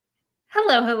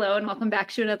Hello, hello, and welcome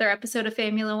back to another episode of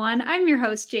Famula One. I'm your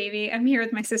host, Jamie. I'm here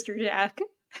with my sister, Jack.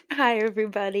 Hi,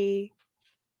 everybody.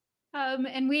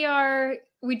 And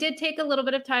we did take a little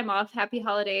bit of time off. Happy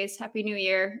holidays, happy new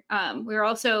year. We were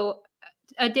also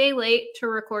a day late to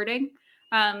recording.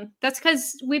 That's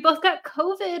because we both got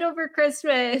COVID over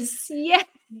Christmas. Yeah.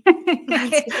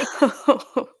 Let's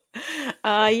go.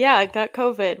 Yeah, I got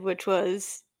COVID, which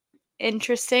was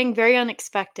interesting, very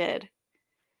unexpected.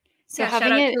 So Yeah, shout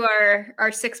having out it, to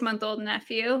our 6-month-old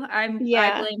nephew. I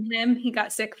yeah, blame him. He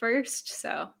got sick first,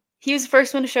 so he was the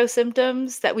first one to show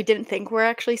symptoms that we didn't think were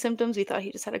actually symptoms. We thought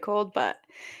he just had a cold, but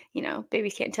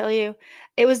babies can't tell you.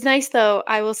 It was nice though,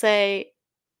 I will say,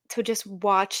 to just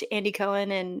watch Andy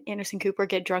Cohen and Anderson Cooper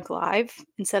get drunk live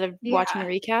instead of watching the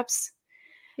yeah. recaps.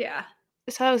 Yeah.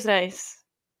 So that was nice.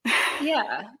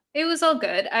 Yeah, it was all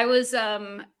good.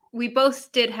 We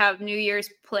both did have New Year's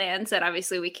plans that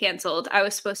obviously we canceled. I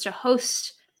was supposed to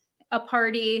host a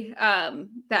party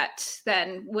that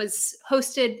then was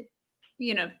hosted,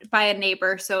 by a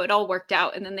neighbor, so it all worked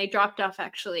out, and then they dropped off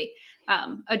actually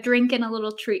a drink and a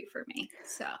little treat for me.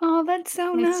 So Oh, that's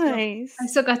so I still I nice.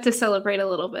 still got to celebrate a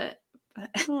little bit. But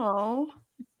Oh,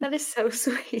 that is so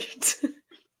sweet.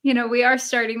 we are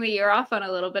starting the year off on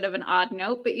a little bit of an odd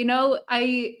note, but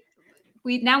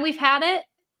we've had it.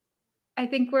 I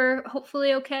think we're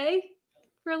hopefully okay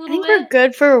for a I little think we're bit.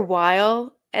 good for a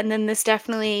while, and then this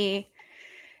definitely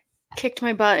kicked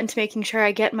my butt into making sure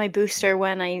I get my booster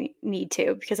when I need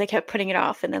to because I kept putting it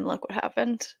off, and then look what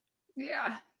happened.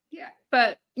 Yeah. Yeah.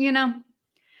 But,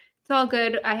 it's all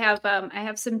good. I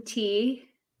have some tea,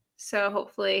 so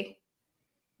hopefully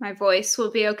my voice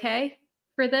will be okay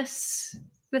for this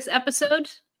episode.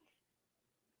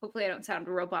 Hopefully I don't sound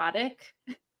robotic.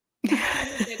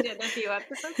 I did a few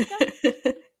episodes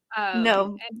ago.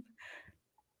 No, And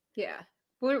yeah.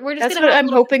 We're just that's gonna what have a I'm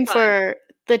little bit hoping of fun. for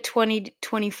the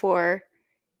 2024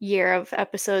 year of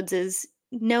episodes is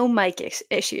no mic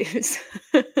issues.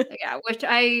 Yeah, which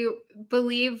I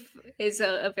believe is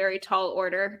a very tall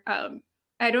order.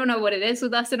 I don't know what it is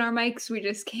with us and our mics. We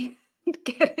just can't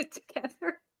get it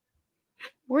together.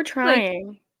 We're Like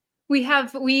trying. we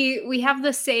have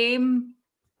the same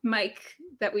mic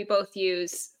that we both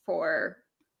use for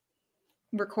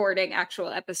recording actual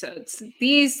episodes.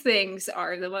 These things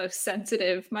are the most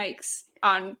sensitive mics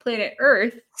on planet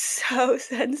Earth. So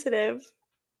sensitive.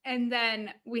 And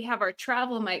then we have our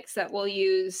travel mics that we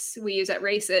use at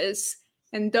races.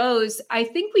 And those, I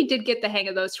think we did get the hang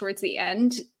of those towards the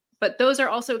end, but those are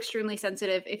also extremely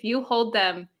sensitive. If you hold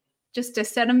them just a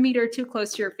centimeter too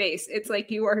close to your face, it's like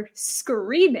you are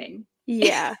screaming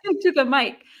Yeah. into the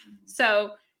mic.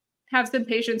 So have some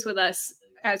patience with us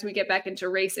as we get back into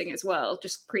racing as well.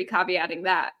 Just pre-caveating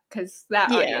that because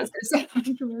that audio Yeah. is going to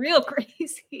sound real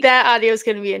crazy. That audio is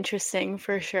going to be interesting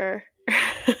for sure.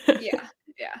 Yeah,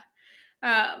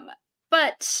 yeah.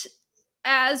 But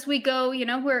as we go,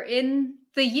 we're in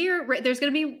the year. There's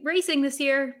going to be racing this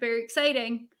year. Very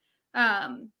exciting.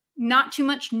 Not too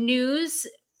much news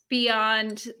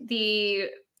beyond the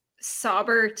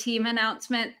Sauber team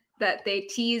announcement that they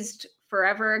teased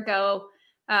forever ago.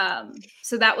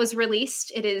 So that was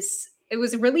released. It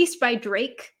was released by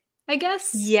Drake, I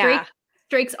guess. Yeah.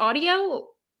 Drake's audio.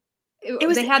 It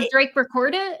was They had Drake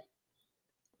record it.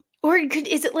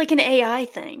 is it like an AI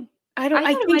thing? I I thought it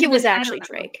think might it have was been. I don't actually know.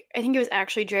 Drake. I think it was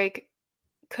actually Drake.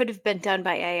 Could have been done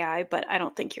by AI, but I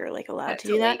don't think you're like allowed to That's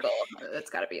do that. illegal. That's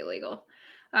got to be illegal.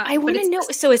 I But want to it's know.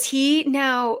 just, So is he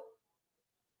now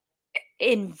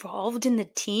involved in the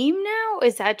team now?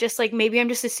 Is that just like maybe I'm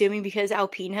just assuming because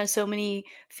Alpine has so many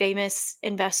famous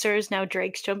investors now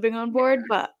Drake's jumping on board,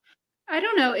 but I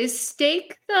don't know. Is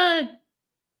stake the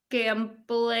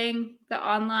gambling, the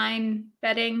online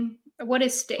betting? What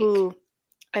is stake? ooh,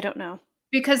 I don't know.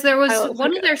 Because there was I'll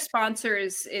one look of it up. their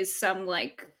sponsors is some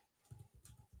like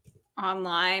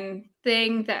online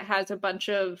thing that has a bunch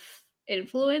of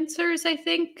influencers, I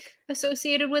think,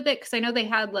 associated with it. Because I know they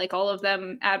had like all of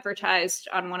them advertised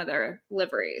on one of their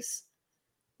liveries.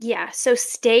 Yeah, so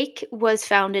Stake was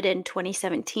founded in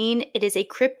 2017. It is a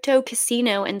crypto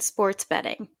casino and sports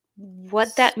betting.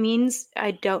 What that means,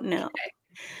 I don't know. Okay.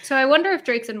 So I wonder if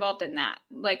Drake's involved in that.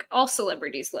 Like all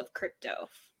celebrities love crypto.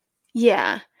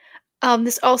 Yeah.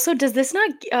 This also does this not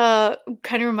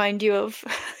kind of remind you of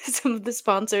some of the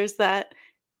sponsors that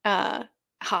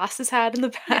Haas has had in the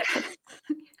Yeah. past?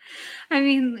 I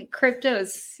mean, like, crypto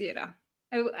is,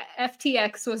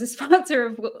 FTX was a sponsor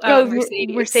of Oh,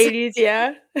 Mercedes. Mercedes,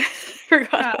 yeah.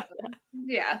 Forgot Uh, about that.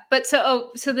 yeah, but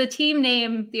so the team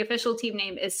name, the official team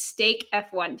name is Stake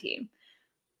F1 Team.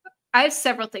 I have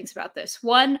several things about this.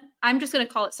 One, I'm just going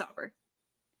to call it Sauber.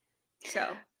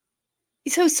 So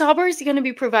So Sauber is going to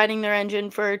be providing their engine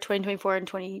for 2024 and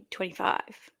 2025.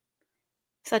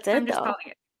 So that's I'm it, just though. calling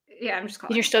it. Yeah, I'm just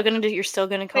calling You're it still that. gonna do. You're still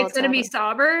gonna call It's it going to be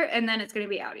Sauber. Sauber, and then it's going to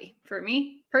be Audi. For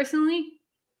me, personally,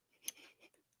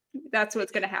 that's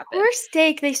what's going to happen. Poor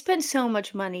Steak. They spent so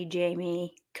much money,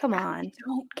 Jamie. Come I on.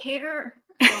 don't care.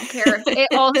 I don't care. It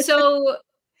also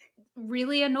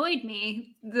really annoyed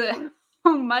me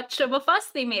how much of a fuss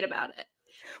they made about it.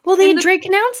 Well, they And had Drake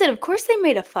announce it. Of course, they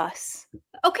made a fuss.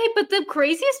 okay, but the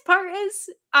craziest part is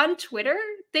on Twitter,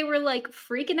 they were like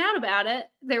freaking out about it.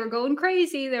 They were going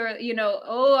crazy. They were,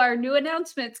 oh, our new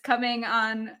announcement's coming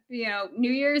on,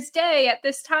 New Year's Day at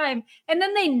this time. And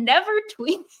then they never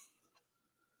tweet.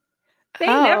 They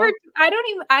never,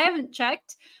 Oh, I haven't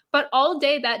checked, but all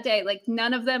day that day, like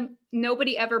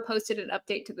nobody ever posted an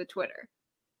update to the Twitter.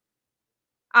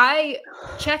 I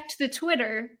checked the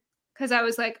Twitter because I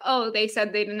was like, oh, they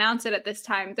said they'd announce it at this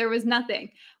time. There was nothing.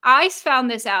 I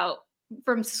found this out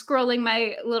from scrolling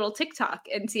my little TikTok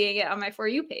and seeing it on my For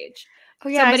You page. oh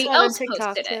yeah, I Somebody saw it on else TikTok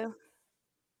posted it. too.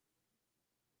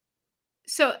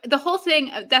 So the whole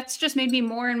thing, that's just made me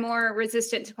more and more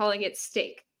resistant to calling it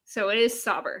steak. So it is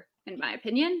Sauber, in my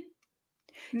opinion.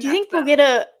 Do you That's think we'll get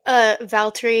a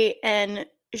Valtteri and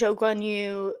Zhou Guan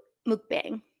Yu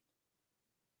mukbang?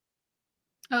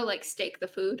 like steak the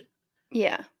food.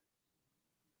 Yeah,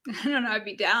 I don't know. I'd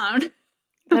be down.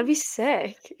 that'd be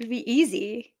sick. It'd be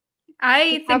easy.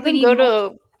 I Have think we them need go more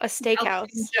to a Valtteri steakhouse.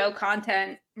 Show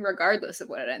content, regardless of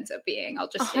what it ends up being. I'll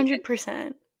just take it.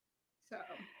 100%. So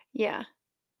Yeah.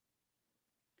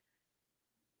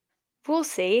 We'll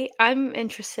see. I'm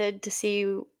interested to see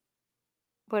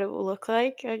what it will look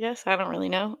like, I guess. I don't really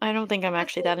know. I don't think I'm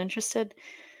actually that interested.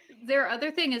 their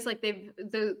other thing is like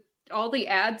all the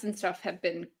ads and stuff have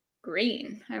been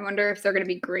green. I wonder if they're going to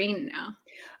be green now.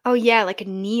 Oh yeah, like a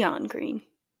neon green.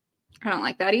 I don't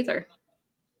like that either.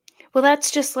 Well,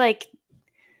 that's just like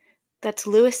that's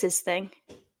Lewis's thing.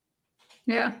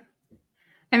 Yeah.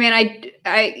 I mean,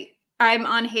 I'm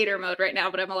on hater mode right now,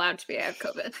 but I'm allowed to be. I have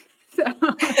COVID. So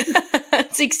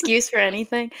It's an excuse for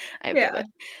anything. I have yeah, COVID.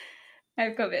 I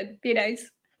have COVID. Be nice.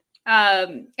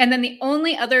 And then the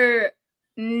only other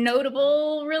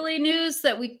notable really news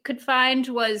that we could find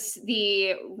was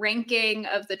the ranking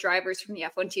of the drivers from the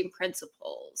F1 team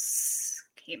principals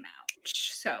came out.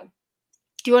 So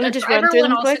Do you want to the just run driver through one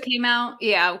them also quick? came out.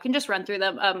 Yeah, we can just run through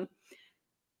them.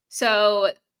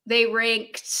 So they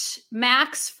ranked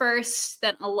Max first,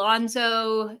 then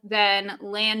Alonso, then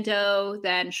Lando,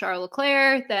 then Charles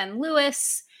Leclerc, then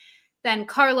Lewis, then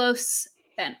Carlos,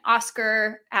 then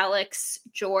Oscar, Alex,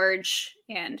 George,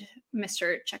 and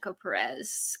Mr. Checo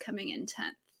Perez coming in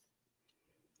 10th.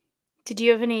 Did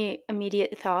you have any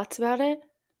immediate thoughts about it?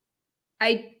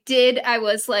 I did. I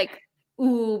was like,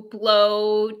 ooh,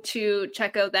 blow to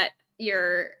Checo that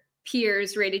your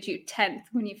peers rated you 10th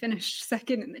when you finished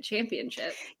second in the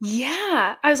championship.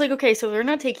 Yeah. I was like, okay, so we're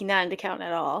not taking that into account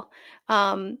at all.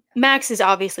 Max is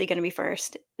obviously going to be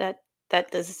first. That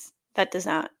does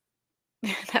not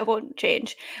that won't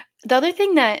change. The other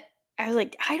thing that I was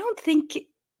like, I don't think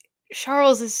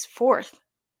Charles is fourth.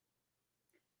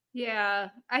 Yeah,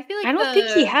 I feel I like don't think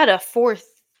he had a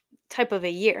fourth type of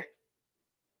a year.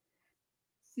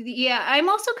 yeah, I'm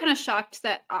also kind of shocked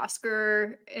that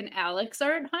Oscar and Alex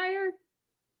aren't higher.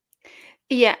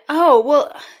 Yeah. Oh,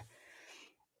 well,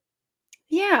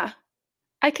 yeah.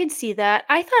 I could see that.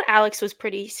 I thought Alex was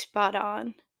pretty spot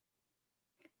on.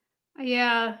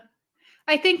 Yeah,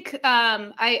 I think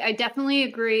I definitely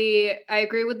agree. I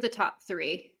agree with the top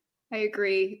three. I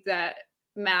agree that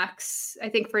Max. I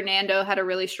think Fernando had a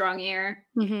really strong year.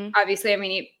 Mhm. Obviously, I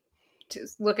mean, to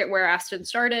look at where Aston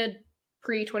started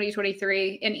pre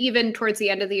 2023, and even towards the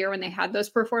end of the year when they had those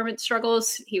performance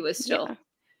struggles, he was Yeah. still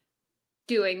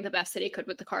doing the best that he could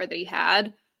with the car that he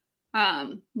had.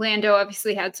 Lando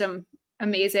obviously had some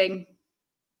amazing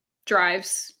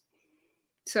drives,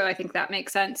 so I think that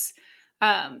makes sense.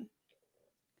 Um,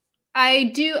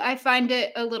 I find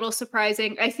it a little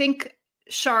surprising. I think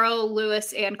Charles,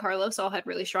 Lewis, and Carlos all had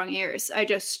really strong years. I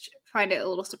just find it a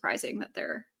little surprising that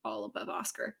they're all above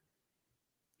Oscar,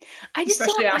 I just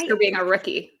especially don't Oscar being a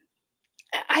rookie.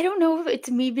 I don't know if it's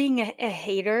me being a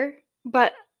hater,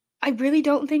 but I really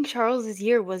don't think Charles's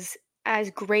year was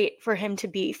as great for him to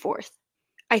be fourth.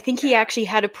 I think he Yeah, actually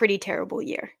had a pretty terrible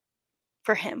year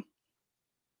for him.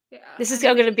 yeah. This I is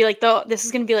mean, gonna be like this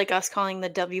is gonna be like us calling the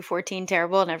W14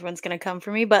 terrible, and everyone's gonna come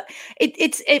for me. But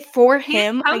it for can't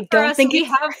him. come I for don't us. think We it's.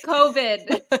 have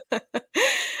COVID.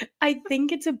 I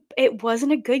think it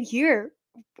wasn't a good year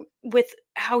with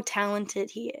how talented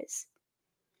he is.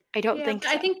 I don't Yeah, think but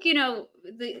I so.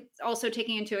 think also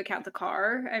taking into account the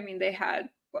car. I mean, they had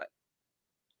what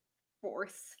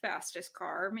fourth fastest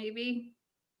car, maybe.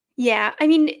 Yeah, I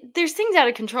mean, there's things out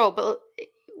of control, but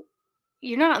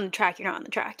you're not on the track, you're not on the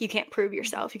track. You can't prove Mhm.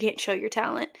 yourself, you can't show your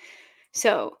talent.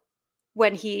 So,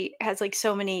 when he has, like,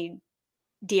 so many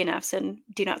DNFs and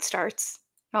do not starts,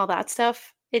 all that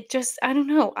stuff, it just I don't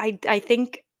know. I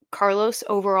think Carlos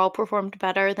overall performed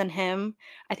better than him.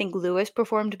 I think Lewis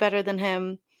performed better than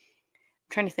him. I'm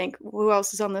trying to think, who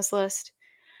else is on this list?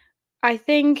 I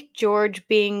think George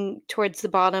being towards the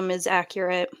bottom is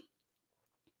accurate.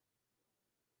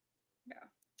 Yeah.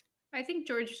 I think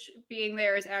George being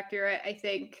there is accurate. I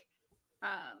think,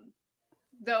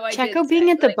 though I did Checo say,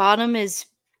 being at the like, bottom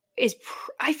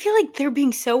I feel like they're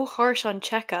being so harsh on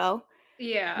Checo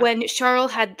yeah. when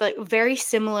Charles had, like, very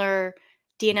similar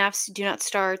DNFs, do not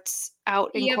starts,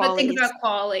 out in Yeah, but think qualies. about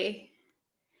quali.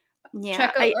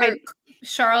 Yeah, Checo or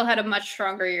Charles had a much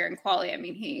stronger year in quali. I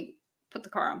mean, he put the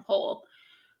car on pole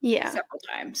yeah, several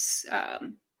times.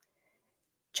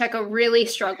 Checo really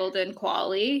struggled in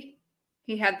quali.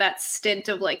 He had that stint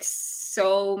of like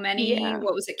so many, yeah,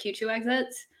 what was it, Q2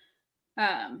 exits?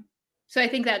 Um, so I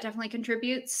think that definitely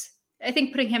contributes. I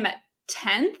think putting him at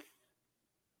 10th,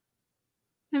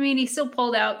 I mean, he still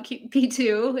pulled out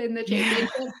P2 in the yeah.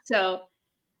 championship, so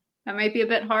that might be a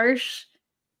bit harsh.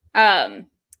 Um,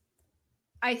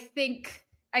 I think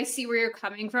I see where you're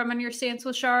coming from on your stance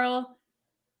with Charles.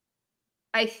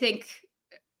 I think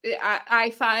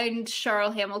I find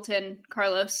Charles Hamilton,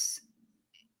 Carlos,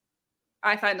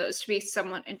 I find those to be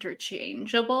somewhat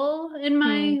interchangeable in Mm,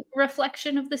 my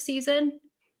reflection of the season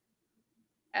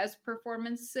as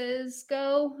performances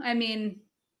go. I mean,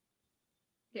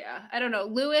 yeah, I don't know.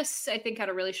 Lewis, I think, had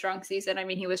a really strong season. I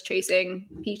mean, he was chasing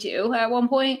P2 at one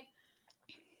point.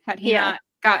 Had he yeah. not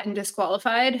gotten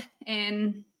disqualified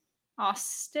in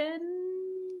Austin?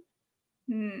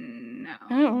 No.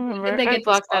 I don't When did remember. they I get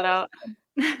blocked that out.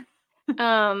 disqualified?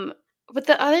 Um, but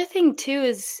the other thing too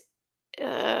is,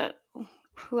 uh,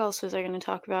 who else was I gonna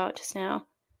talk about just now?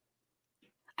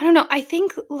 I don't know. I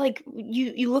think, like,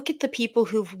 you look at the people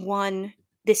who've won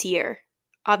this year.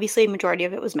 Obviously, a majority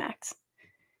of it was Max,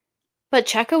 but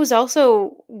Checo was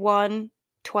also won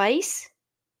twice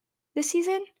this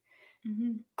season.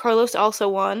 Mhm. Carlos also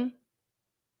won.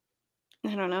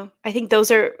 I don't know. I think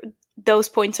those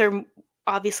points are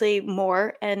obviously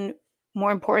more and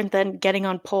more important than getting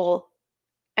on pole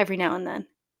every now and then.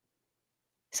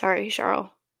 Sorry, Charles.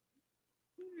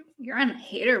 You're on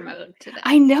hater mode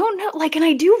I today. know, no, like, and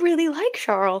I do really like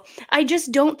Charles. I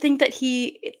just don't think that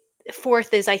he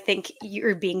fourth is. I think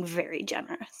you're being very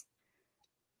generous.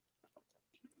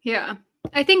 Yeah.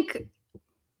 I think,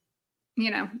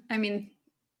 I mean,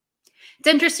 it's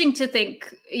interesting to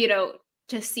think,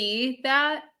 to see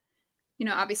that,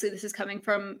 obviously this is coming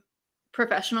from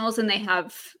professionals and they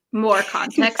have more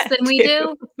context That than we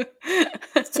too. do.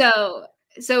 So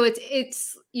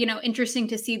it's interesting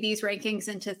to see these rankings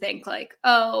and to think like,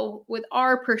 oh, with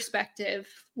our perspective,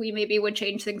 we maybe would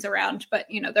change things around, but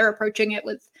they're approaching it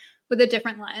with a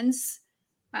different lens,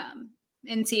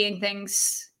 and seeing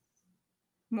things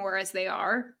more as they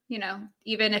are,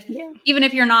 even if Yeah, even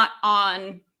if you're not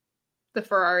on the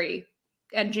Ferrari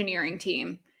engineering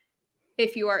team,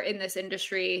 if you are in this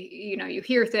industry, you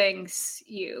hear things,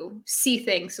 you see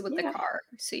things with the yeah. car.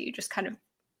 So you just kind of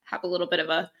have a little bit of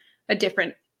a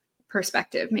different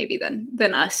perspective maybe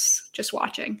than us just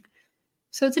watching.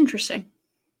 So it's interesting.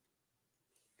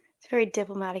 It's a very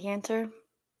diplomatic answer.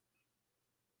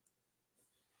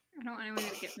 I don't want anyone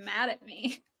to get mad at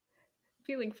me. I'm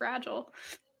feeling fragile.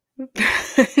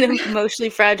 An emotionally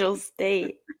fragile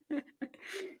state.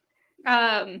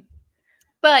 um,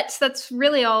 but that's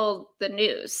really all the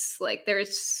news. Like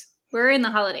we're in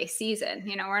the holiday season,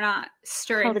 we're not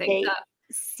stirring things Holiday up.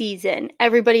 season.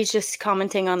 Everybody's just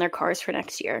commenting on their cars for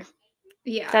next year.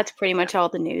 Yeah. That's pretty much all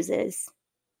the news is.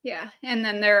 Yeah, and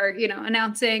then they're,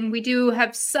 announcing we do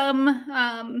have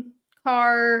some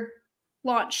car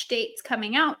launch dates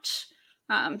coming out.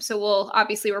 So we'll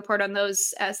obviously report on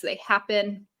those as they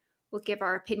happen. We'll give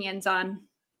our opinions on.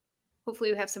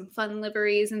 Hopefully, we have some fun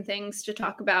liveries and things to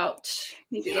talk about.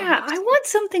 Maybe they'll Yeah, have. I want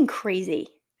something crazy.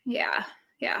 Yeah,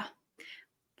 yeah.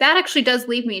 That actually does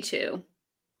lead me to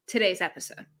today's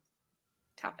episode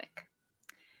topic.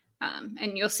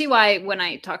 And you'll see why when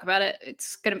I talk about it.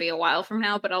 It's going to be a while from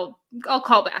now, but I'll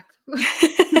call back.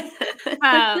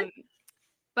 um,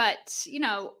 but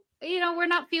we're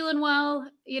not feeling well.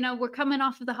 We're coming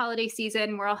off of the holiday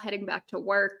season. We're all heading back to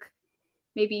work.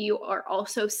 Maybe you are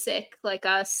also sick like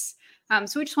us.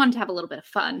 So we just wanted to have a little bit of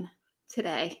fun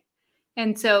today.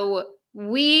 And so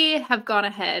we have gone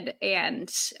ahead and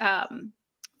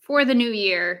for the new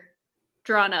year,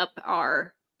 drawn up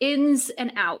our ins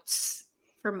and outs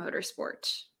for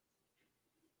motorsport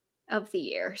of the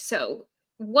year. So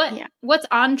Yeah. what's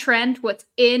on trend, what's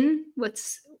in,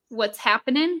 what's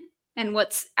happening, and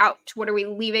what's out? What are we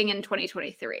leaving in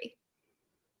 2023?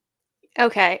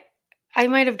 Okay. I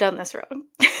might have done this wrong.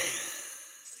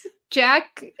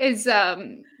 Jack is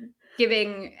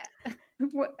giving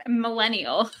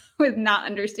millennial with not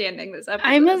understanding this episode.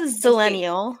 I'm a We'll see.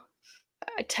 zillennial,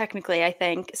 technically, I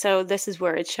think. So this is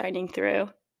where it's shining through.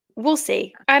 We'll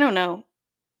see. I don't know.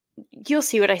 You'll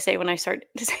see what I say when I start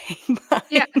saying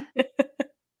Yeah. mine.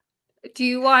 Do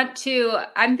you want to?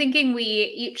 I'm thinking we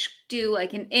each do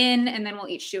like an in, and then we'll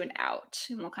each do an out,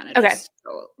 and we'll kind of Okay. just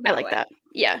go I that like way. that.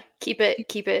 Yeah. Keep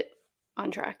it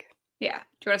on track. Yeah.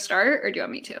 Do you want to start, or do you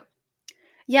want me to?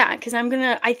 Yeah, because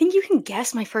I think you can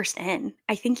guess my first N.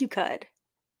 I think you could.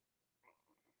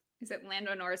 Is it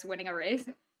Lando Norris winning a race?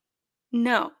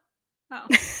 No. Oh.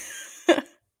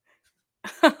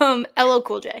 LL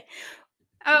Cool J.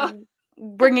 Oh.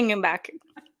 Bringing him back.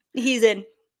 He's in.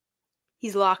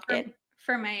 He's locked in.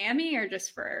 For Miami or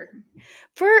just for?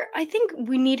 I think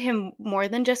we need him more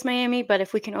than just Miami, but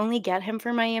if we can only get him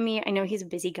for Miami, I know he's a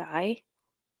busy guy.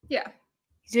 Yeah.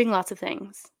 He's doing lots of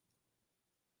things.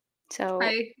 So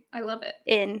I love it.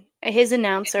 in his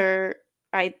announcer,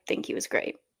 I think he was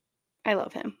great. I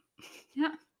love him.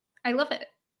 Yeah. I love it.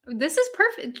 This is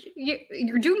perfect.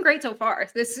 You're doing great so far.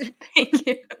 Thank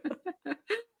you.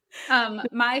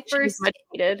 My She was first much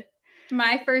needed.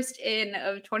 my first in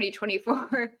of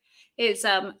 2024 is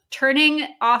turning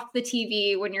off the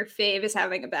TV when your fave is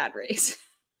having a bad race.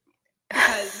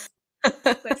 Because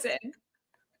listen,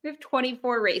 we have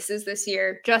 24 races this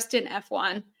year just in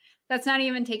F1. That's not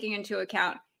even taking into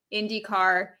account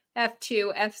IndyCar,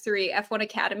 F2, F3, F1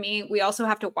 Academy. We also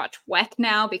have to watch WEC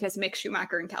now because Mick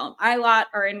Schumacher and Callum Ilott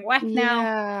are in WEC now.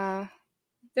 Yeah.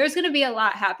 There's going to be a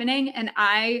lot happening, and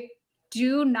I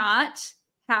do not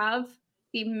have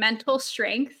the mental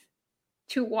strength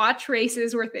to watch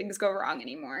races where things go wrong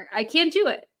anymore. I can't do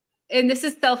it. And this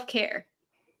is self-care.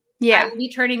 Yeah. I will be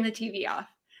turning the TV off.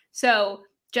 So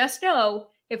just know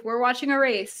if we're watching a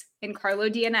race and Carlo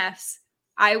DNFs,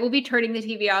 I will be turning the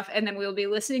TV off, and then we will be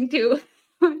listening to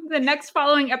the next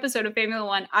following episode of Formula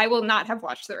One. I will not have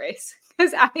watched the race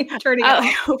because I'm turning it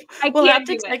off.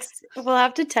 We'll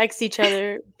have to text each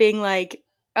other being like,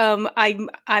 I'm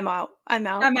out. I'm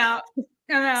out.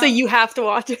 So you have to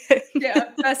watch it.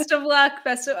 Yeah. Best of luck.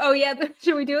 Oh yeah.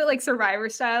 Should we do it like Survivor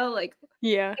style? Like,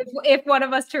 yeah. If one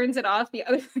of us turns it off, the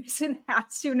other person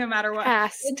has to, no matter what.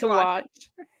 Has to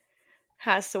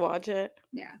watch it.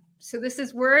 Yeah. So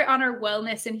we're on our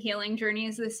wellness and healing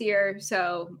journeys this year.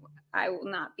 So I will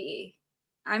not be.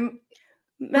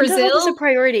 Mental health is a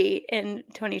priority in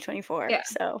 2024. Yeah.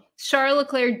 So Charles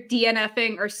Leclerc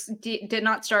DNFing or did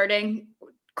not starting,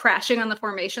 crashing on the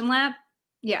formation lap.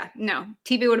 Yeah, no,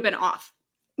 TV would have been off.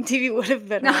 TV would have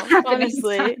been off,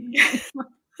 honestly.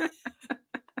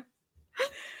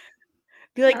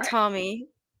 Be like Tommy.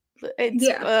 It's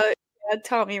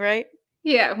Tommy, right?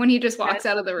 Yeah, when he just walks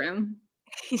out of the room.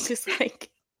 He's just like,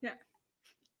 yeah,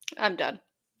 I'm done.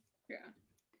 Yeah.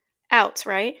 Outs,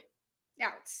 right?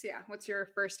 Outs, yeah. What's your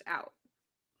first out?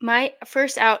 My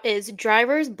first out is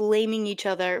drivers blaming each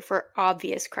other for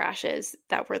obvious crashes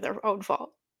that were their own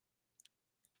fault.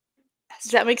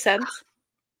 Does that make sense?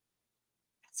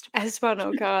 Esteban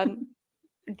Ocon,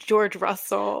 George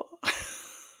Russell.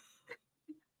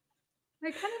 I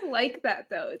kind of like that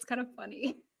though. It's kind of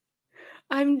funny.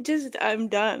 I'm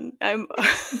done.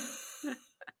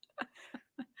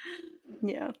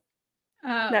 Yeah.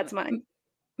 That's mine.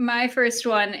 My first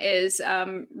one is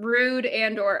rude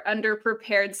and or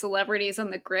underprepared celebrities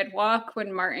on the grid walk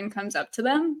when Martin comes up to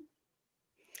them.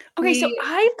 Okay, so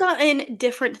I've gotten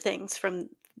different things from,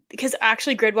 because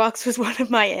actually grid walks was one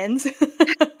of my ends.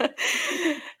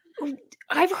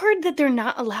 I've heard that they're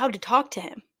not allowed to talk to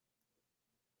him.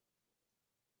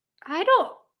 I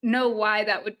don't know why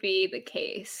that would be the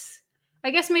case.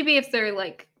 I guess maybe if they're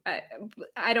like,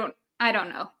 I don't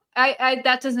know.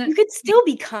 That doesn't. You could still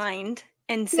be kind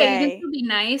and say. Yeah, you can still be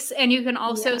nice, and you can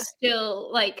also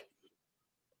still like.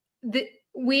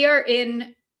 We are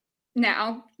in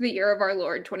now the year of our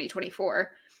Lord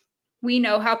 2024. We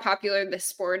know how popular this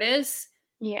sport is.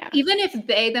 Yeah. Even if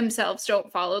they themselves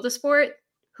don't follow the sport,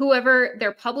 whoever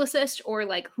their publicist or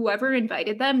like whoever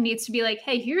invited them needs to be like,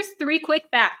 hey, here's 3 quick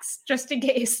facts just in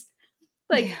case.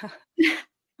 Like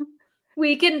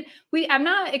I'm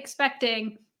not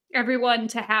expecting everyone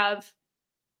to have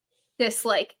this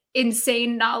like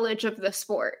insane knowledge of the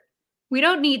sport. We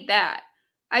don't need that.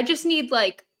 I just need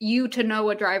like you to know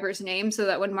a driver's name so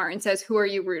that when Martin says, who are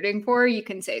you rooting for? You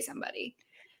can say somebody.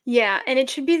 Yeah, and it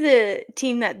should be the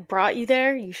team that brought you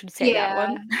there. You should say that Yeah,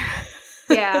 one.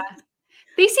 yeah.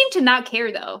 They seem to not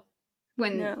care though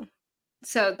when No.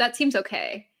 so that seems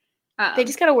okay. They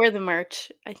just Um, gotta wear the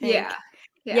merch, I yeah. think.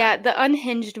 Yeah. Yeah, the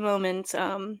unhinged moments,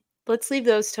 let's leave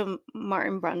those to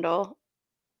Martin Brundle.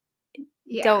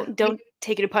 Yeah. Don't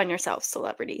take it upon yourself,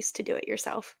 celebrities, to do it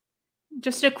yourself.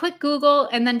 Just a quick Google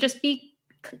and then just be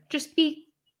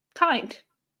kind.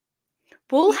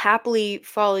 We'll Be happily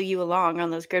follow you along on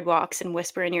those grid walks and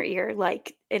whisper in your ear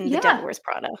like in The Devil Yeah. Wears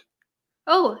Prada.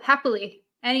 Oh, happily.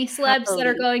 Any celebs that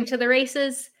are Happily. going to the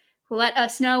races, let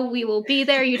us know. We will be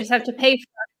there. You just have to pay for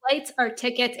our flights, our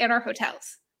tickets, and our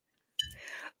hotels.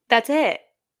 That's it.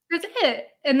 That's it.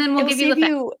 And then It we'll will give you the save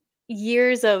fast. you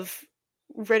years of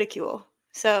ridicule.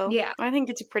 So, Yeah, I think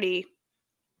it's a good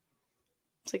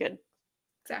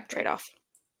exactly. trade-off.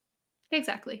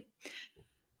 Exactly.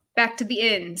 Back to the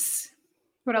inns.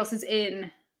 What else is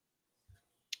in?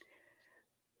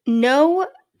 No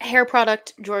hair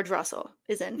product George Russell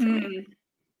is in for me. Mm.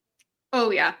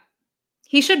 Oh, yeah.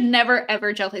 He should never,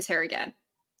 ever gel his hair again.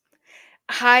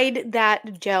 Hide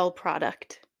that gel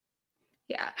product.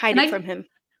 Yeah. Hide And it I from him.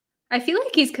 I feel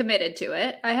like he's committed to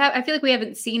it. I feel like we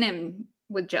haven't seen him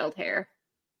with gelled hair.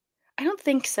 I don't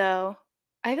think so.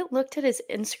 I haven't looked at his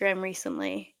Instagram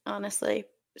recently, honestly.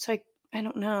 So I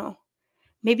don't know.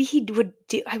 Maybe he would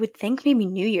do I would think maybe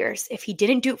New Year's. If he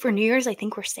didn't do it for New Year's, I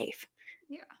think we're safe.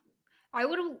 Yeah.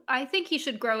 I think he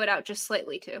should grow it out just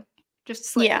slightly too. Just Yeah,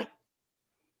 slightly.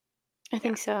 I Yeah.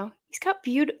 think so.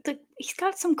 He's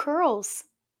got some curls.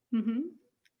 Mhm.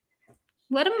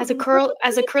 As a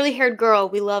curly-haired girl,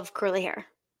 we love curly hair.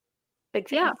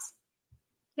 Big Yeah. fans.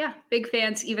 Yeah, big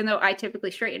fans even though I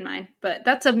typically straighten mine, but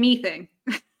that's a me thing.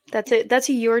 That's it. That's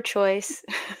your choice.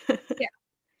 Yeah.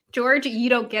 George, you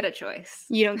don't get a choice.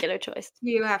 You don't get a choice.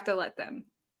 You have to let them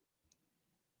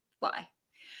fly.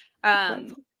 Let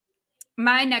Um,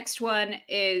 my next one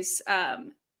is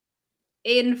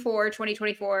in for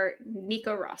 2024,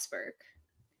 Nico Rosberg,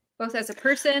 both as a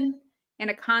person and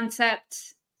a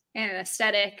concept and an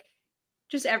aesthetic,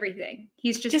 just everything.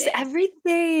 He's just just in.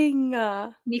 everything.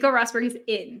 Nico Rosberg is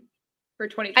in for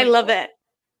I love 2024. it.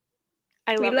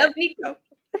 I We love love it. Nico.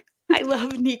 I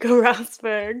love Nico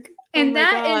Rosberg. Oh And my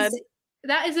god.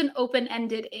 that is an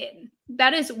open-ended in.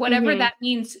 That is whatever Mhm. that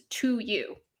means to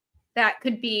you. That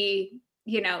could be,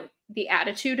 the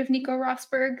attitude of Nico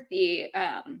Rosberg, the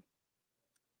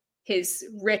his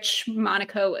rich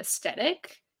Monaco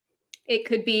aesthetic. It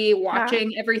could be Yeah.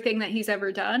 watching everything that he's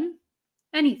ever done.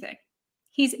 Anything.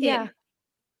 He's Yeah. in.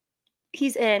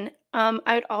 He's in.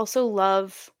 I'd also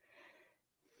love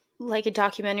like a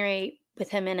documentary with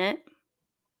him in it.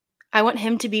 I want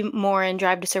him to be more in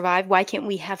Drive to Survive. Why can't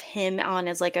we have him on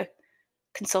as like a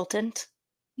consultant?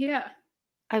 Yeah.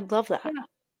 I'd love that. Yeah.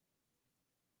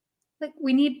 Like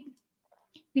we need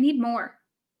more.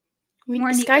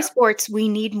 More Sky Nico. Sports, we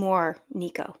need more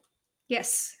Nico.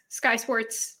 Yes. Sky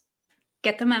Sports,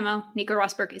 get the memo. Nico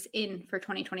Rosberg is in for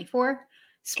 2024.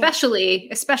 Yeah.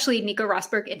 Especially Nico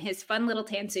Rosberg in his fun little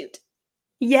tan suit.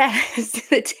 Yes,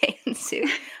 the tan suit.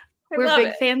 I We're love big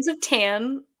it. fans of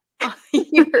tan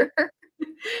here.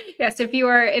 Yes, if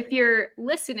you're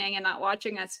listening and not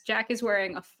watching us, Jack is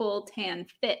wearing a full tan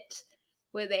fit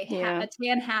with Yeah. a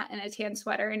tan hat and a tan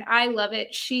sweater, and I love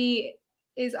it. She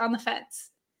is on the fence.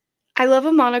 I love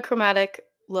a monochromatic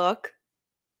look.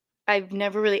 I've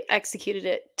never really executed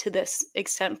it to this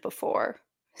extent before.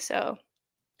 So,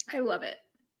 I love it.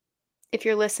 if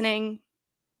you're listening,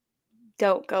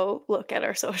 don't go look at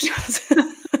our socials.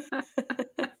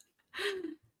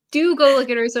 Do go look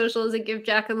at her socials and give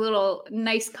Jack a little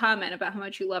nice comment about how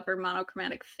much you love her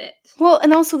monochromatic fit. Well,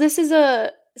 and also this is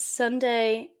a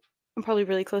Sunday. I'm probably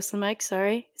really close to the mic,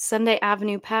 sorry. Sunday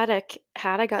Avenue Paddock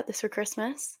hat. I got this for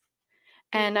Christmas.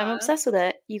 And I'm Love. obsessed with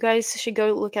it. You guys should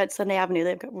go look at Sunday Avenue.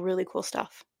 They've got really cool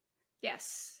stuff.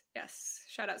 Yes, yes.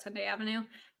 Shout out Sunday Avenue.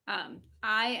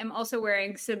 I am also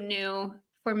wearing some new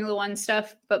Formula One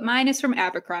stuff, but mine is from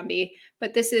Abercrombie.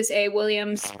 But this is a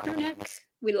Williams crew neck.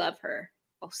 We love her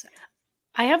also.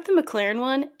 I have the McLaren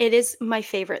one. It is my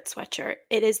favorite sweatshirt.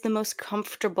 It is the most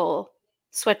comfortable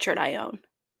sweatshirt I own.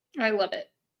 I love it.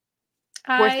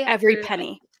 Worth I every really like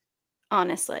penny,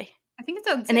 honestly. I think it's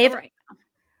on And sale right now.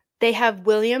 they have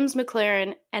Williams,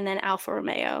 McLaren, and then Alfa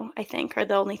Romeo, I think, are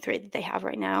the only three that they have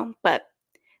right now. But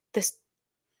this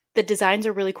the designs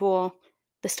are really cool.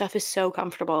 The stuff is so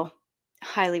comfortable.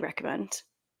 Highly recommend.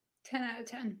 10 out of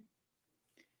 10.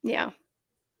 Yeah.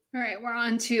 All right, we're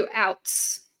on to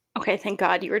outs. Okay, thank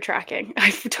God you were tracking. I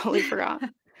totally forgot.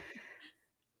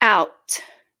 Out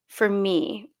for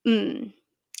me.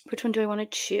 Which one do I want to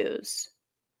choose?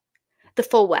 The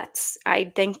full wets.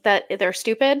 I think that they're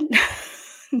stupid.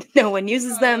 No one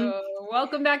uses them. Oh,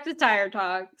 welcome back to Tire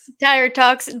Talks. Tire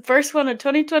Talks, first one of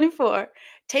 2024.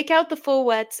 Take out the full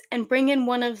wets and bring in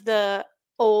one of the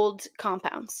old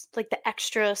compounds, like the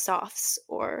extra softs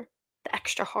or the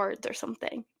extra hards or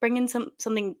something. Bring in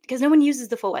something because no one uses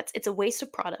the full wets. It's a waste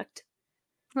of product.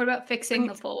 What about fixing Bring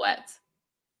the full wets?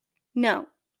 no.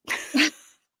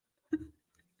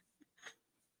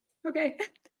 Okay.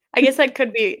 I guess that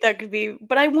could be,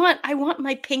 but I want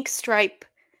my pink stripe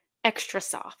extra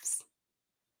softs.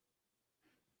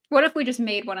 What if we just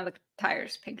made one of the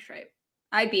tires pink stripe?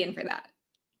 I'd be in for that.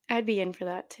 I'd be in for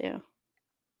that too.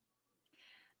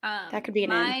 That could be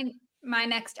an in. My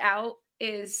next out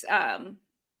is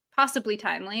possibly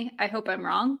timely. I hope I'm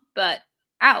wrong, but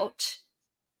out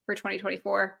for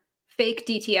 2024, fake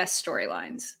DTS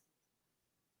storylines.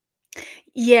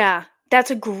 Yeah,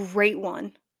 that's a great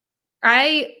one.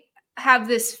 I have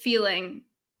this feeling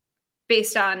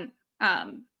based on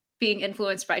being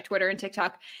influenced by Twitter and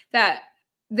TikTok that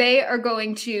they are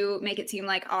going to make it seem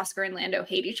like Oscar and Lando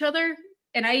hate each other.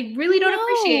 And I really don't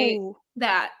appreciate No.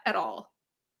 that at all.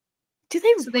 Do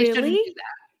they So they shouldn't really? do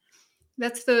that.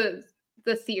 That's the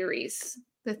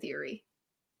theory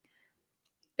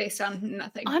based on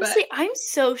nothing. Honestly, I'm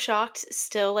so shocked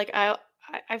still. Like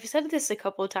I've said this a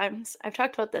couple of times. I've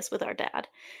talked about this with our dad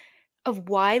of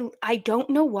why I don't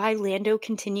know why Lando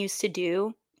continues to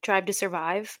do Drive to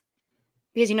Survive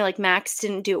because like Max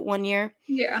didn't do it one year.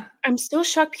 Yeah. I'm still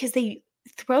shocked because they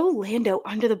throw Lando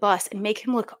under the bus and make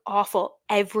him look awful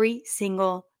every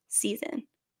single season.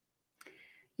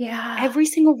 Yeah. Every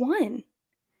single one.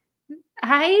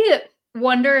 I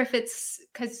wonder if it's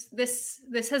because this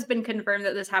has been confirmed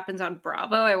that this happens on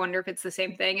Bravo. I wonder if it's the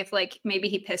same thing. If like maybe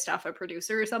he pissed off a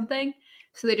producer or something,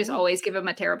 so they just Oh. always give him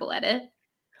a terrible edit.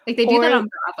 Like they do that Or on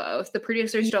Bravo. If the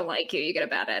producers don't like you, you get a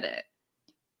bad edit.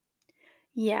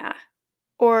 yeah.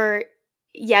 Or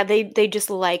yeah, they just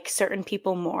like certain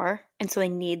people more, and so they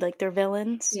need like their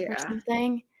villains or Yeah.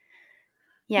 something.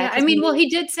 Yeah, Yeah. I because mean, well, he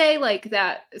did say like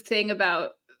that thing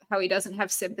about how he doesn't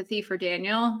have sympathy for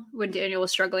Daniel when Daniel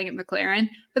was struggling at McLaren.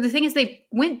 But the thing is, they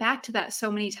went back to that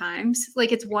so many times.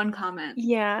 Like it's one comment.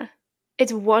 yeah,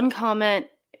 it's one comment.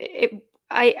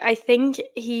 I think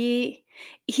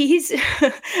he's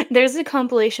there's a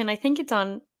compilation. I think it's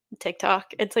on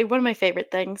TikTok. It's like one of my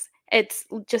favorite things. It's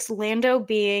just Lando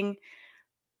being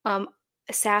um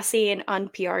sassy and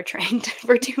un-PR trained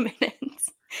for 2 minutes.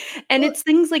 And Well, it's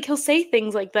things like he'll say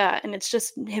things like that, and it's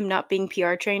just him not being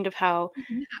PR trained of how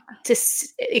to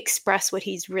express what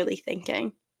he's really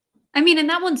thinking. I mean, in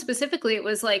that one specifically, it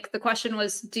was like the question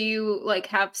was, do you like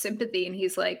have sympathy? And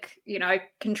he's like, I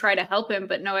can try to help him,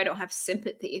 but no, I don't have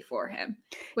sympathy for him.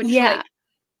 Which Yeah, like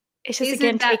it's just again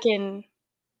isn't that taken.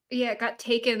 yeah, it got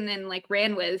taken and like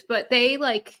ran with, but they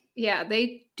like, yeah,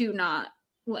 they do not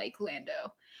like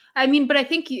Lando. I mean, but I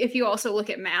think if you also look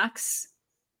at Max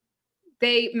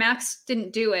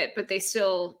didn't do it, but they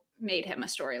still made him a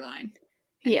storyline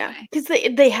Yeah, anyway.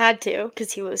 because they had to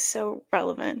because he was so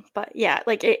relevant. But yeah,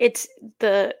 like it's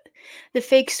the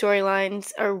fake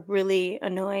storylines are really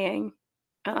annoying.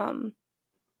 Um,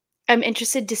 I'm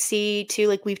interested to see too.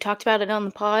 Like we've talked about it on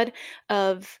the pod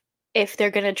of if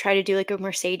they're gonna try to do like a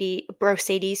Mercedes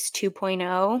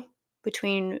 2.0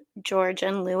 between George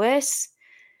and Lewis.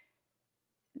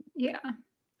 Yeah,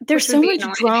 There's which would so be much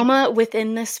annoying. drama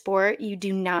within this sport. You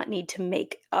do not need to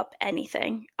make up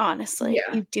anything. Honestly,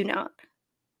 Yeah, you do not.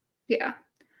 yeah.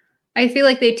 I feel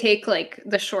like they take like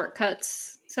the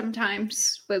shortcuts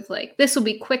sometimes with like this will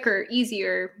be quicker,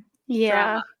 easier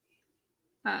drama.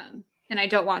 Yeah, And I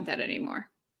don't want that anymore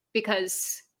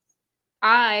because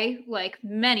I, like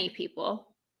many people,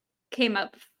 came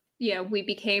up, we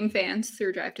became fans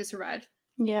through Drive to Survive.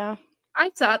 yeah. I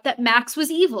thought that Max was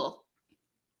evil.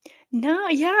 No,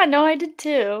 yeah, no, I did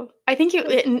too. I think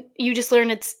you just learn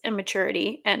it's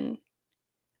immaturity and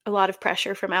a lot of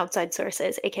pressure from outside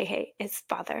sources, aka his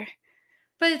father.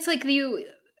 But it's like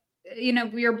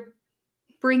you're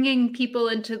bringing people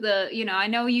into I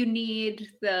know you need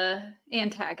the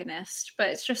antagonist, but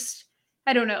it's just,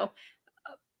 I don't know,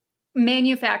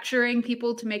 manufacturing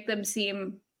people to make them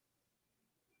seem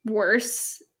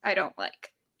worse, I don't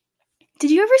like. Did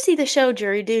you ever see the show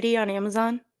Jury Duty on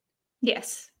Amazon?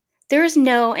 Yes. There is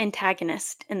no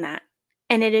antagonist in that,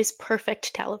 and it is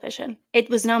perfect television. It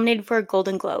was nominated for a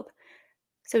Golden Globe.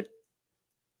 So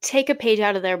take a page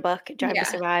out of their book, Drive to Yeah.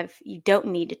 Survive. You don't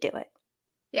need to do it.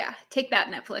 Yeah. Take that,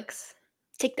 Netflix.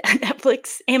 Take that,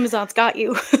 Netflix. Amazon's got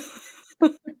you.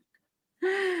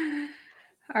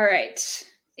 All right.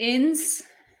 Ins.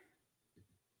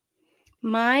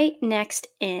 My next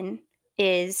in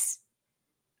is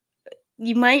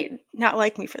you might not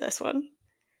like me for this one.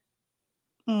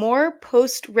 More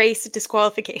post-race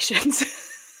disqualifications.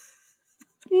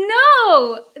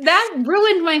 No, that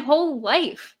ruined my whole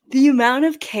life. The amount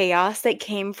of chaos that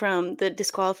came from the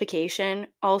disqualification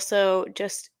also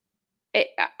just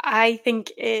I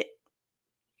think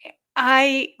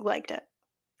I liked it.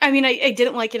 I mean, I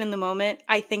didn't like it in the moment.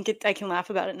 I think I can laugh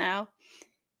about it now.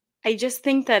 I just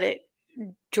think that it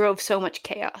drove so much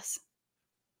chaos,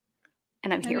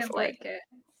 and I'm I here didn't for it. like it.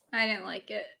 I didn't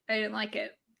like it. I didn't like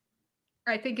it.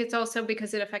 I think it's also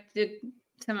because it affected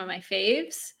some of my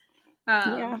faves.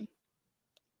 Yeah. Um,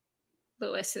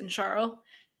 Lewis and Charles.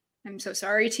 I'm so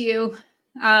sorry to you.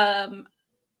 Um,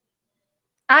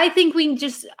 I think we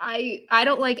just I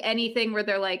don't like anything where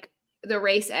they're like the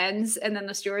race ends and then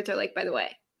the stewards are like, by the way,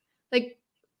 like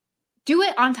do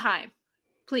it on time,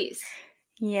 please.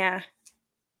 Yeah.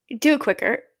 Do it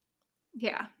quicker.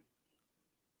 Yeah.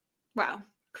 Wow.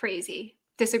 Crazy.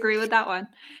 Disagree with that one.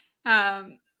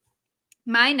 Um,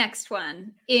 my next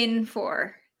one in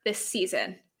for this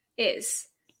season is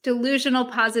delusional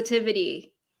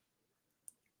positivity.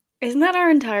 Isn't that our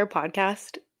entire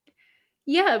podcast?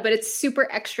 Yeah, but it's super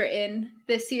extra in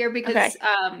this year Okay. because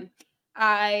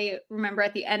I remember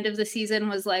at the end of the season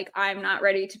was like, I'm not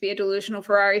ready to be a delusional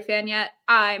Ferrari fan yet.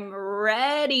 I'm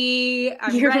ready.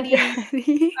 I'm You're ready.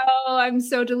 ready. Oh, I'm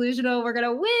so delusional. We're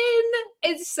gonna win.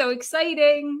 It's so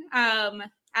exciting. Does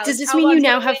Alex this mean you Albon's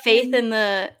now gonna have faith win. in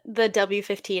the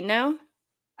W15 now?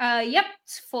 Yep,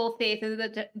 full faith in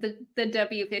the Full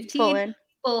W15. in.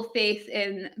 Full faith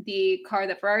in the car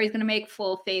that Ferrari is going to make.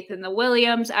 Full faith in the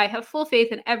Williams. I have full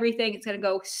faith in everything. It's going to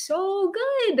go so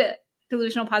good.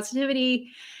 Delusional positivity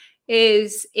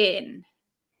is in,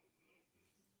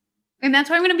 and that's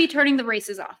why I'm going to be turning the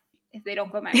races off if they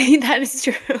don't go my way. That is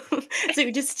true. So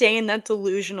you just stay in that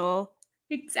delusional.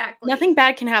 Nothing Exactly.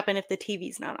 bad can happen if the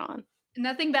TV's not on.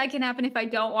 Nothing bad can happen if I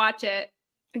don't watch it.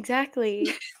 Exactly.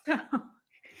 So,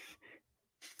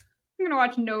 I'm going to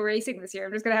watch no racing this year.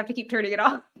 I'm just going to have to keep turning it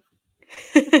off.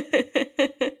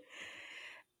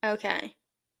 Okay.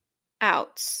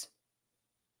 Outs.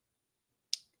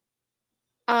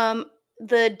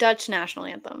 The Dutch national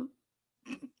anthem.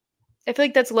 I feel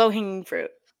like that's low-hanging fruit,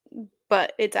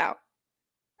 but it's out.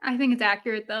 I think it's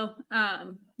accurate though.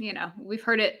 We've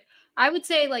heard it. I would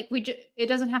say like it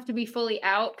doesn't have to be fully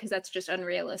out because that's just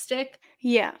unrealistic,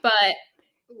 Yeah. but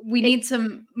we It,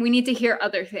 need to hear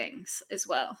other things as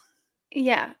well.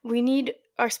 yeah.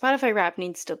 Our Spotify rap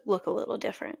needs to look a little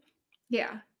different.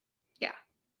 Yeah. Yeah.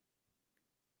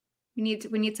 We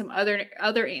need some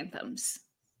other anthems.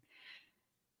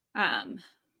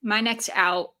 My next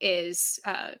out is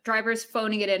drivers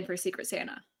phoning it in for Secret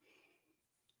Santa.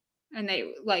 And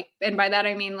and by that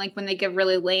I mean like when they give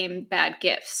really lame bad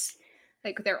gifts,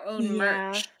 like their own Yeah.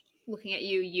 merch, looking at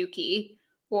you, Yuki,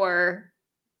 or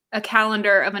a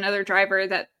calendar of another driver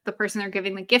that the person they're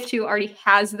giving the gift to already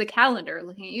has the calendar,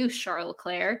 looking at you, Charles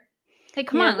Leclerc. Like,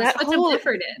 come Yeah, on, let's put some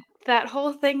effort in. that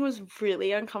whole thing was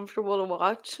really uncomfortable to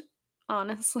watch,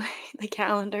 honestly. The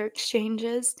calendar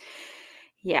exchanges.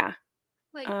 Yeah.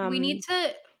 Like, we need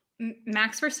to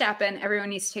Max Verstappen, everyone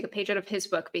needs to take a page out of his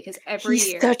book because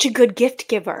He's such a good gift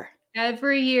giver.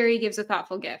 every year he gives a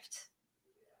thoughtful gift.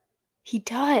 He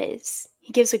does.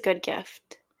 He gives a good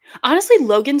gift. Honestly,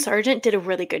 Logan Sargent did a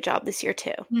really good job this year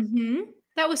too. Mm-hmm.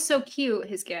 That was so cute,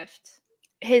 his gift.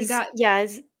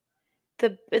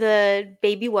 The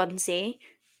baby onesie,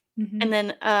 and Mm-hmm.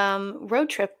 then road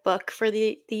trip book for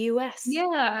the US.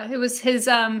 Yeah, it was his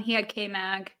he had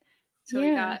K-Mag. So he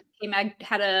Yeah. got K-Mag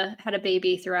had a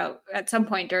baby throughout at some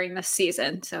point during this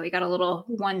season. So he got a little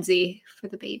onesie for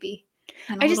the baby.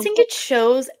 And a I just little think book. it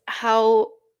shows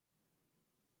how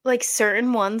like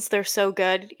certain ones they're so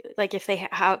good, like if they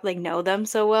have like know them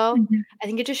so well. Mhm. I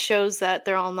think it just shows that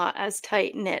they're all not as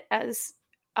tight knit as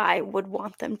I would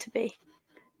want them to be.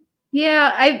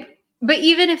 Yeah, but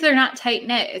even if they're not tight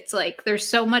knit, it's like there's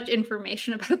so much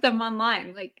information about them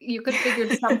online. Like you could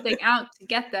figure something out to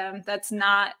get them that's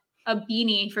not a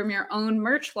beanie from your own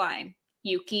merch line,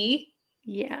 Yuki.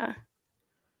 Yeah.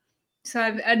 So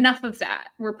enough of that.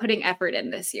 We're putting effort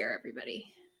in this year,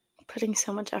 everybody. Putting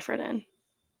so much effort in.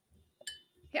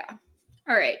 Yeah.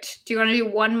 All right. Do you want to do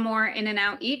one more in and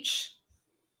out each?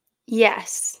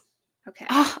 Yes. Okay.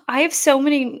 Oh, I have so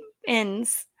many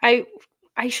ins. I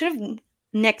should have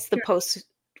nixed the post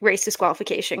race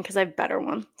disqualification because I have better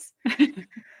ones.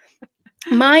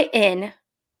 My in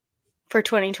for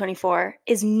 2024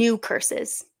 is new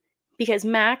curses because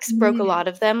Max broke a lot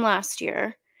of them last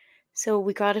year. So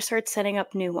we got to start setting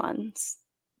up new ones.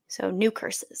 So new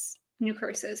curses. New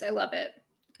curses. I love it.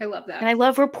 I love that. And I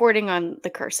love reporting on the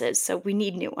curses. So we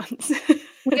need new ones.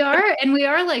 We are, and we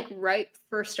are like ripe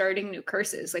for starting new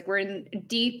curses. Like we're in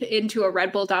deep into a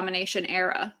Red Bull domination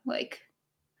era. Like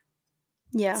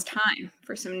Yeah, it's time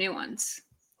for some new ones.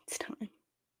 it's time.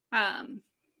 Um,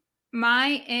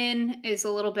 my in is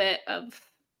a little bit of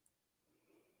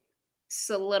it's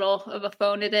a little of a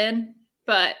phone it in,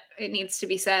 but it needs to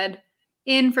be said.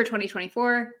 In for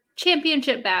 2024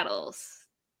 championship battles.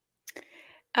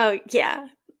 Oh, yeah.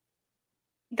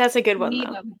 That's a good We one, need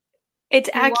though. them. It's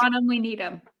We want them. We need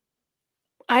them.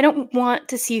 I don't want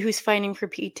to see who's fighting for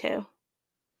P2.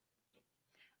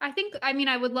 I mean,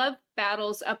 I would love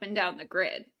battles up and down the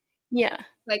grid. Yeah.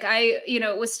 Like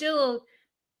it was still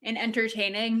an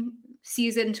entertaining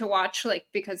season to watch, like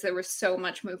because there was so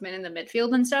much movement in the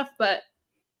midfield and stuff, but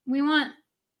we want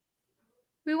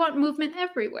movement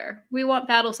everywhere. We want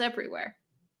battles everywhere.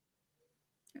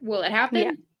 Will it Yeah.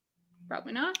 happen?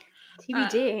 Probably not.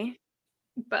 TBD.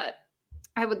 But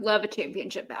I would love a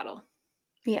championship battle.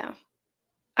 Yeah.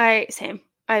 Same.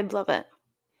 I'd love it.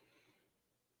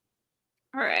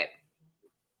 All right.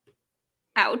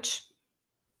 Ouch.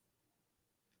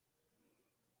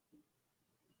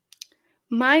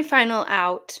 My final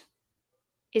out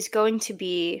is going to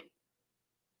be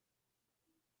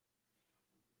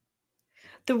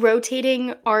the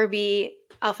rotating RB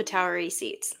AlphaTauri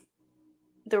seats.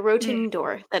 The rotating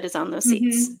door that is on those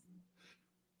seats. Mm-hmm.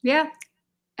 Yeah.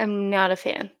 I'm not a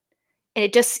fan.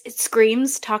 And it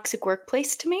screams toxic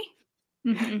workplace to me.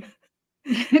 Mm-hmm.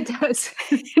 It does.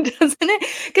 Doesn't it?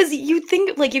 Because you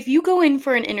think, like, if you go in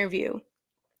for an interview,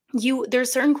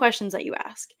 there's certain questions that you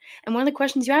ask. And one of the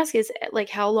questions you ask is, like,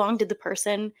 how long did the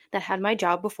person that had my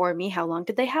job before me, how long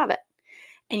did they have it?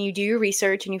 And you do your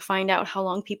research and you find out how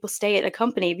long people stay at a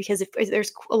company, because if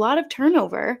there's a lot of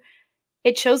turnover,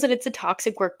 it shows that it's a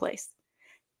toxic workplace.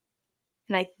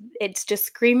 And it's just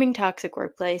screaming toxic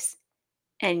workplace,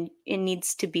 and it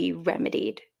needs to be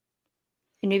remedied.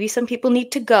 And maybe some people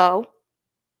need to go.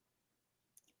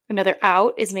 Another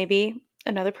out is maybe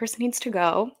another person needs to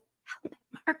go.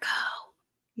 Marco.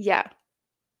 Yeah.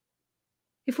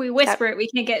 If we whisper it, we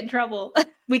can't get in trouble.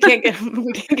 We can't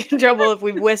get in trouble if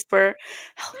we whisper,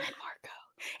 Helmet Marco.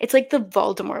 It's like the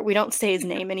Voldemort. We don't say his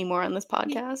name anymore on this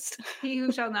podcast. He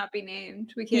who shall not be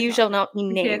named. We can't. He shall not be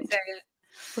we can't named. say it.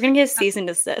 We're gonna get a cease and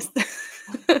desist.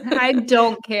 I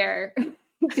don't care.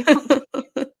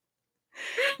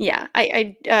 Yeah,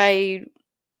 I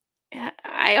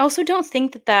also don't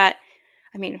think that.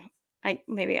 I mean, I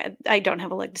don't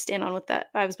have a leg to stand on with that.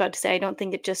 I was about to say I don't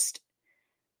think it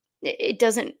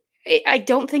doesn't. I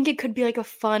don't think it could be like a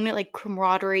fun, like,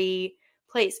 camaraderie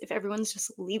place if everyone's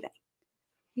just leaving.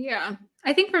 Yeah.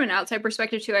 I think from an outside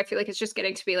perspective too, I feel like it's just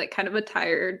getting to be like kind of a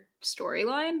tired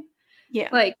storyline. Yeah.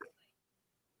 Like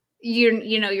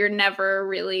you're never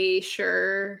really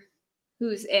sure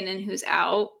who's in and who's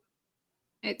out.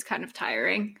 It's kind of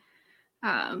tiring.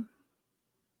 And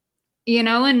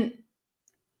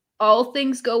all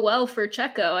things go well for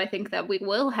Checo, I think that we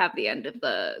will have the end of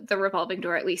the revolving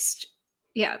door, at least,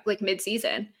 like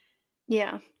mid-season.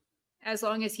 Yeah. As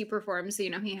long as he performs,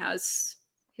 he has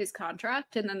his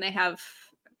contract, and then they have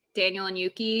Daniel and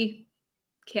Yuki.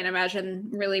 Can't imagine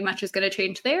really much is going to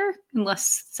change there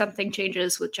unless something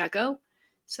changes with Checo.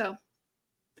 So,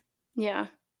 yeah,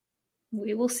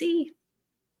 we will see.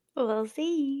 We'll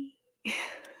see.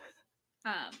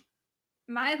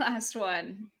 My last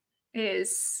one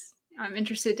is, I'm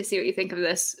interested to see what you think of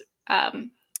this.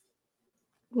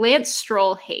 Lance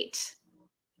Stroll hate.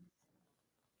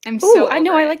 I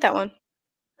know. I like that one.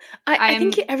 I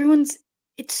think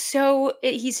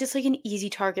he's just like an easy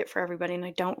target for everybody, and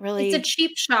I don't really. It's a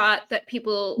cheap shot that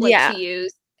people like to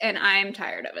use, and I'm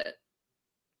tired of it.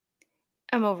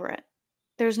 I'm over it.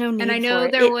 There's no need. And I know for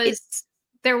it.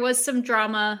 there was some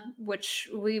drama, which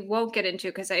we won't get into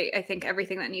because I think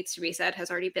everything that needs to be said has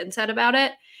already been said about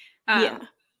it.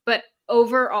 But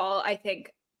overall, I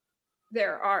think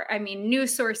there are,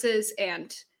 news sources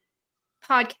and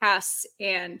podcasts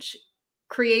and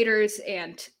creators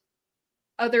and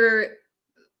other,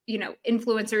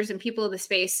 influencers and people in the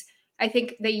space, I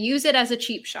think they use it as a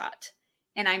cheap shot,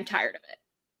 and I'm tired of it.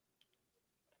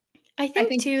 I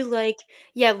think too, like,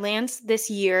 Lance this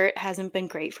year hasn't been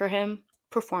great for him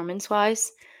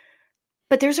performance-wise.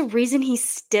 But there's a reason he's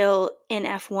still in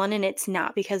F1, and it's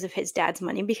not because of his dad's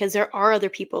money, because there are other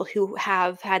people who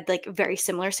have had like a very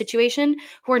similar situation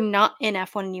who are not in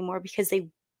F1 anymore because they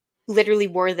literally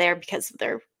were there because of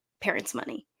their parents'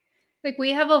 money. Like,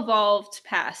 we have evolved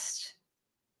past.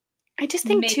 I just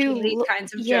think making these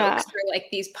kinds of jokes or like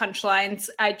these punchlines.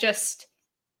 I just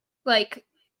like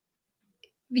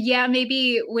yeah,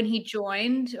 maybe when he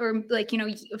joined or like,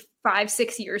 5,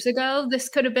 6 years ago, this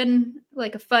could have been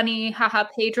like a funny haha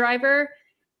pay driver.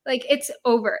 Like it's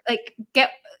over. Like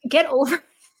get over.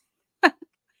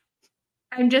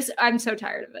 I'm so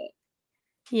tired of it.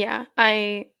 Yeah,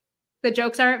 The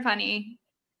jokes aren't funny.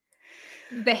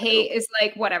 The hate is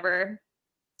like whatever.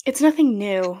 it's nothing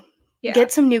new. Yeah.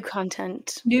 Get some new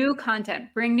content. New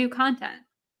content. Bring new content.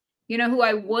 You know who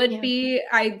I would Yeah. be?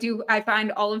 I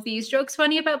find all of these jokes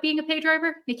funny about being a pay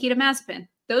driver. Nikita Mazepin.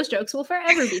 Those jokes will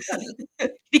forever be funny.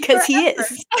 Because he Forever.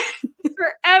 is.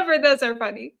 Forever those are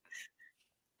funny.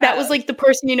 That was, Um, like, the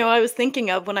person, I was thinking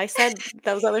of when I said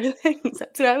those other things.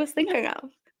 That's who I was thinking of.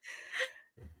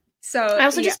 so I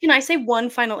also yeah. just can I say one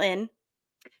final in?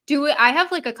 I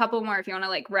have like a couple more if you want to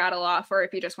like rattle off, or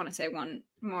if you just want to say one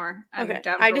more. I'm Okay.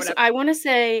 down for whatever. I wanna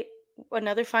say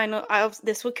another final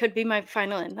this one could be my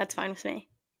final in, that's fine with me.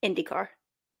 IndyCar.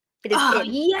 It is Oh in.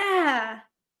 yeah.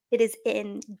 It is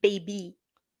in, baby.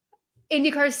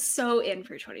 IndyCar is so in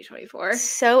for 2024.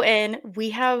 So in.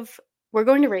 We're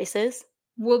going to races.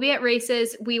 We'll be at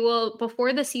races. We will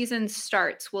before the season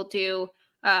starts, we'll do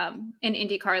an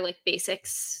IndyCar like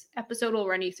basics episode. We'll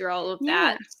run you through all of that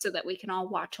Yeah. so that we can all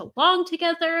watch along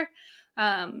together.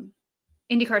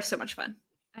 IndyCar is so much fun.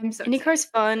 I'm so excited. IndyCar's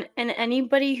fun, and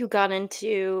anybody who got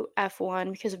into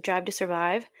F1 because of Drive to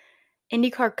Survive,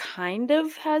 IndyCar kind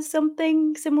of has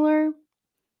something similar.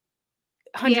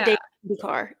 100 Yeah, Days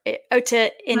IndyCar.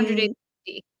 To 100 days.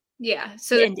 in Yeah,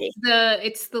 so to Indy.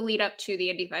 it's the lead up to the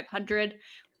Indy 500,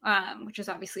 which is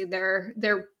obviously their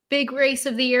big race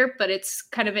of the year, but it's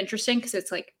kind of interesting because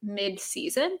it's like mid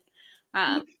season.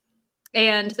 Um,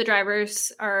 and the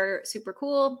drivers are super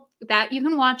cool. That you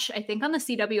can watch, I think, on the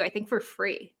CW, I think for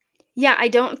free. Yeah, I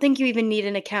don't think you even need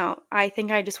an account. I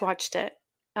think I just watched it.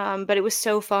 But it was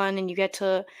so fun, and you get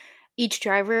to each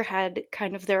driver had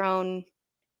kind of their own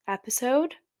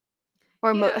episode,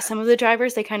 or Yeah, some of the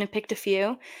drivers, they kind of picked a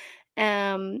few.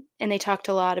 And they talked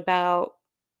a lot about,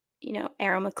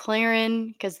 Arrow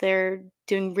McLaren because they're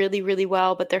doing really, really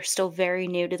well, but they're still very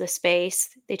new to the space.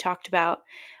 They talked about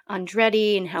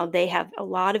Andretti and how they have a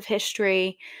lot of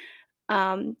history.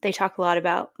 They talk a lot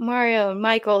about Mario and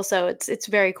Michael, so it's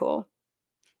very cool.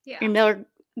 yeah. And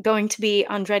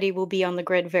Andretti will be on the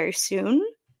grid very soon.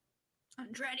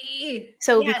 Andretti.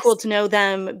 So it'll be Yes. cool to know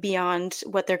them beyond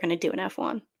what they're going to do in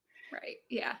F1. Right.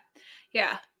 Yeah.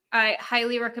 Yeah. I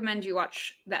highly recommend you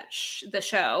watch the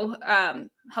show.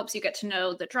 Helps you get to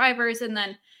know the drivers, and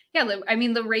then I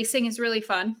mean the racing is really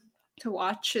fun to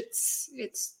watch.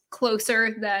 It's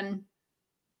closer than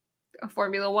a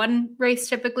Formula One race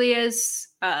typically is.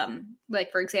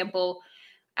 Like for example,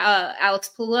 Alex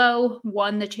Palou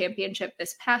won the championship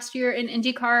this past year in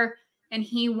IndyCar, and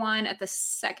he won at the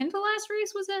second to last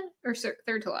race, was it, or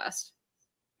third to last?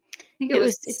 I think it It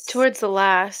was. was towards the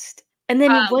last. And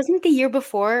then Um, wasn't the year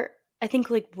before, I think,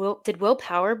 like, Will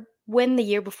Power win the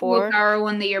year Will before? Power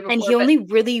won the year And before,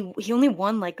 but he only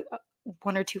won, like,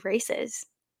 1 or 2 races,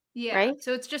 yeah, right?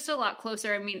 so it's just a lot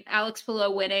closer. I mean, Alex Palou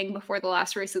winning before the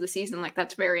last race of the season, like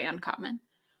that's very uncommon.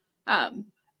 Um,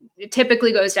 it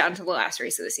typically goes down to the last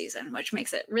race of the season, which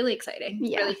makes it really exciting,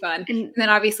 Yeah. really fun. And And then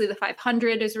obviously the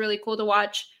 500 is really cool to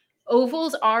watch.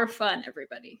 Ovals are fun,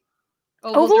 everybody.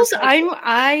 Ovals are ovals, really cool.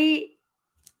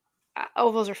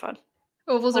 ovals are fun.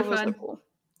 Ovals are Ovals are fun. cool.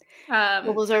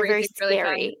 Ovals The are very racing's really fun.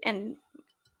 scary, and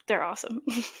they're awesome.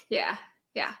 Yeah,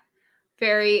 yeah.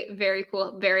 Very, very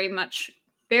cool. Very,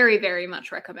 very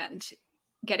much recommend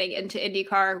getting into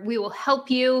IndyCar. We will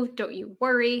help you. Don't you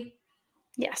worry.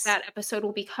 Yes. That episode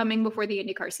will be coming before the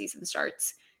IndyCar season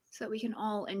starts so we can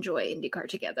all enjoy IndyCar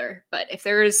together. But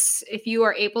if you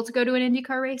are able to go to an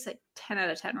IndyCar race, I 10 out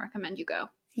of 10 recommend you go.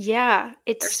 Yeah,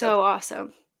 it's They're so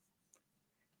awesome.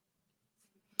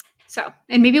 So,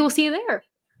 and maybe we'll see you there.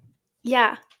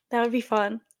 Yeah, that would be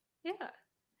fun. Yeah.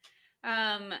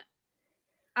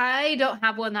 I don't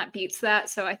have one that beats that,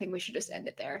 so I think we should just end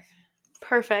it there.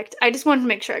 Perfect. I just wanted to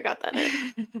make sure I got that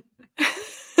in.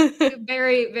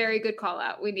 Very, very good call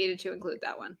out. We needed to include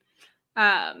that one.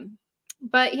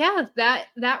 But yeah,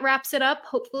 that wraps it up.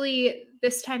 Hopefully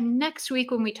this time next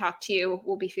week when we talk to you,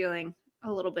 we'll be feeling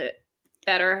a little bit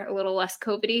better, a little less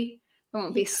COVID-y. I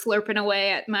won't be slurping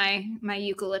away at my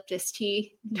eucalyptus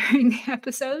tea during the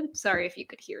episode. Sorry if you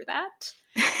could hear that.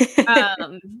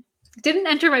 Didn't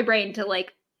enter my brain to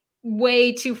like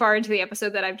way too far into the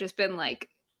episode that I've just been like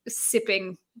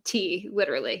sipping tea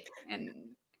literally, and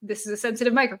this is a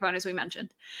sensitive microphone as we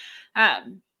mentioned.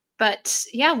 But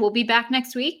yeah, we'll be back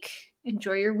next week.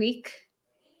 Enjoy your week.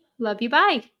 Love you.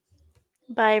 Bye.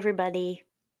 Bye, everybody.